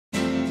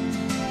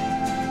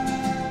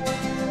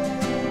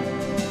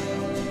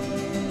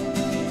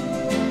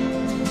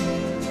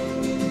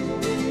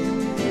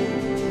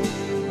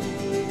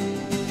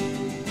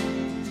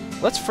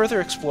Let's further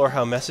explore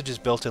how messages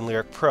built in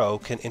Lyric Pro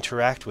can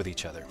interact with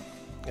each other.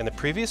 In the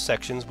previous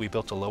sections, we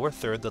built a lower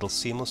third that'll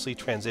seamlessly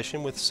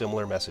transition with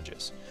similar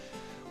messages.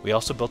 We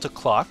also built a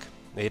clock,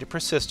 made it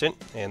persistent,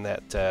 and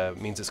that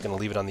means it's going to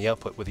leave it on the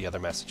output with the other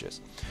messages.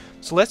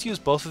 So let's use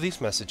both of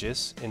these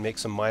messages and make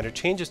some minor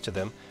changes to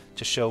them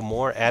to show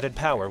more added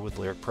power with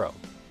Lyric Pro.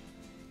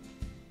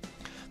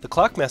 The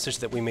clock message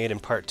that we made in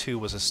part 2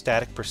 was a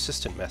static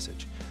persistent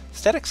message.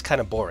 Static's kind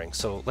of boring,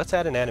 so let's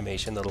add an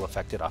animation that'll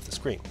affect it off the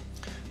screen.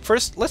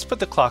 First, let's put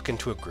the clock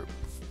into a group.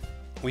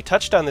 We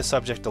touched on this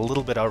subject a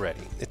little bit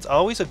already. It's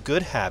always a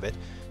good habit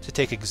to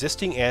take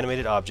existing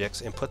animated objects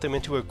and put them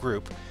into a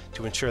group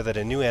to ensure that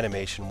a new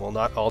animation will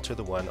not alter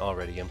the one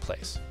already in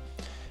place.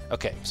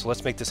 Okay, so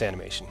let's make this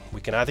animation.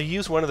 We can either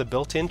use one of the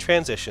built-in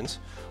transitions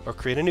or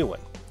create a new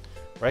one.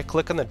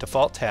 Right-click on the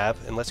default tab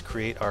and let's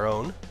create our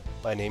own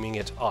by naming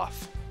it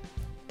Off.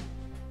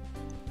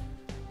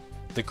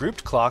 The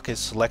grouped clock is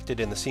selected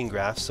in the scene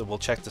graph, so we'll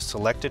check the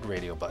selected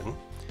radio button.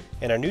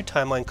 And our new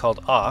timeline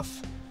called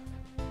Off,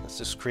 let's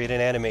just create an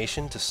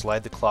animation to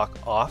slide the clock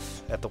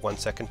off at the 1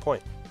 second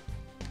point.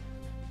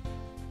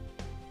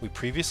 We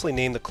previously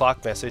named the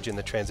clock message in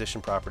the transition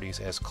properties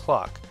as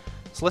clock,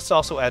 so let's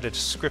also add a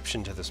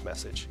description to this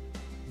message.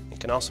 It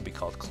can also be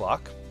called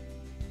clock,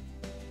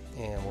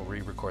 and we'll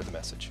re-record the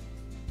message.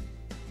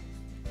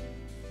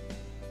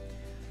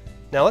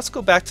 Now let's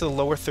go back to the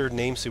lower third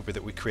name super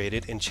that we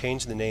created and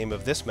change the name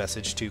of this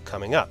message to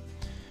Coming Up.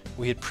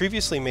 We had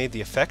previously made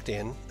the effect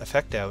in,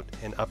 effect out,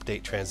 and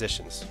update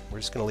transitions. We're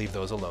just going to leave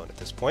those alone at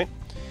this point.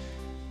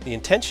 The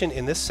intention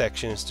in this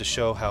section is to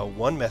show how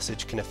one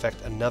message can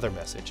affect another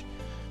message.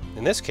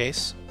 In this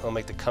case, I'll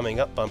make the Coming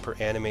Up bumper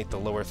animate the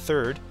lower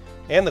third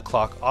and the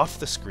clock off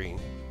the screen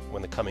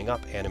when the Coming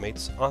Up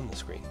animates on the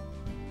screen.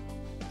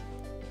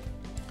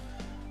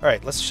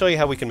 Alright, let's show you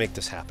how we can make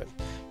this happen.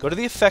 Go to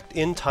the Effect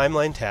in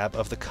Timeline tab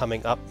of the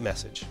Coming Up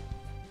message.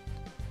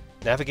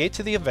 Navigate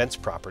to the Events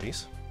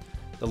properties.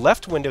 The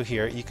left window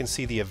here, you can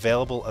see the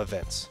available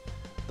events.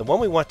 The one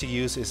we want to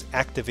use is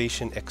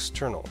Activation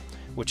External,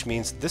 which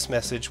means this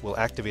message will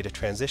activate a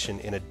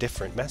transition in a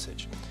different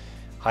message.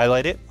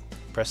 Highlight it,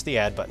 press the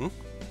Add button.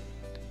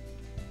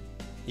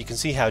 You can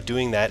see how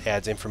doing that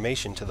adds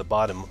information to the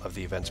bottom of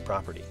the Events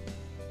property.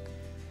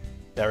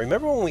 Now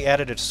remember when we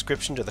added a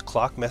description to the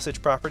clock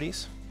message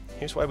properties?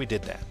 Here's why we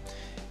did that.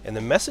 In the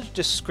message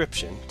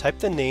description, type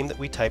the name that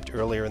we typed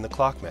earlier in the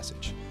clock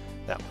message.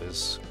 That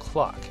was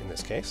clock in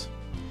this case.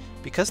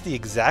 Because the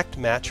exact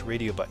match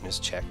radio button is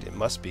checked, it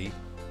must be,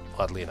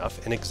 oddly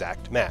enough, an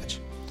exact match.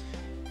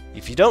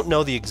 If you don't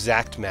know the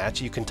exact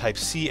match, you can type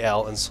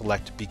CL and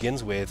select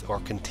begins with or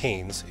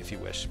contains if you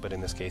wish, but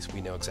in this case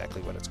we know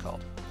exactly what it's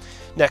called.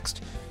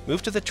 Next,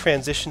 move to the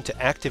transition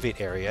to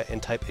activate area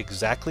and type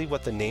exactly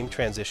what the name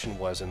transition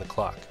was in the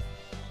clock.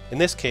 In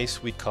this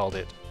case, we called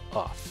it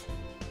off.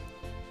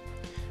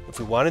 If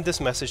we wanted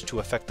this message to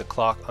affect the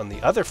clock on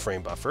the other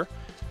frame buffer,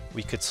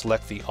 we could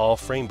select the All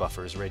Frame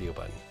Buffers radio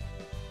button.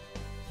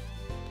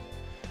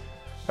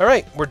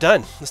 Alright, we're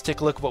done. Let's take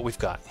a look at what we've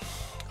got.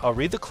 I'll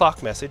read the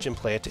clock message and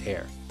play it to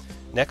air.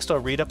 Next, I'll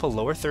read up a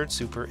lower third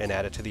super and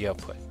add it to the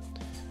output.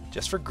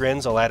 Just for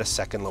grins, I'll add a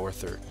second lower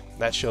third.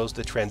 That shows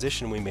the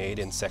transition we made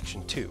in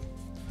section 2.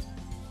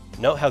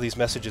 Note how these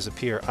messages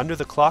appear under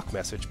the clock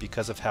message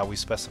because of how we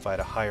specified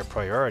a higher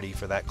priority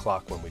for that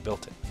clock when we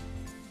built it.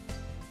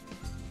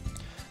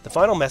 The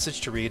final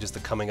message to read is the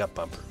Coming Up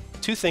bumper.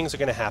 Two things are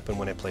going to happen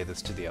when I play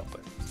this to the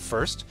output.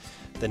 First,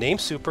 the name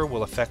super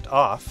will affect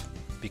off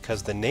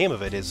because the name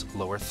of it is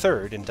lower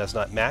third and does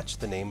not match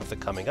the name of the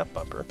Coming Up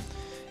bumper.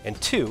 And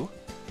two,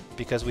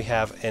 because we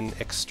have an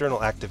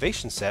external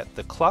activation set,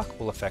 the clock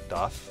will affect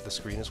off the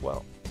screen as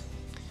well.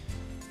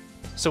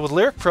 So with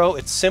Lyric Pro,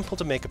 it's simple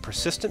to make a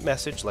persistent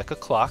message like a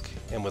clock,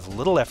 and with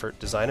little effort,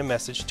 design a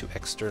message to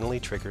externally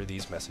trigger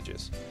these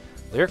messages.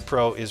 Lyric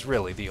Pro is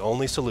really the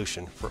only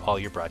solution for all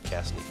your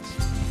broadcast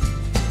needs.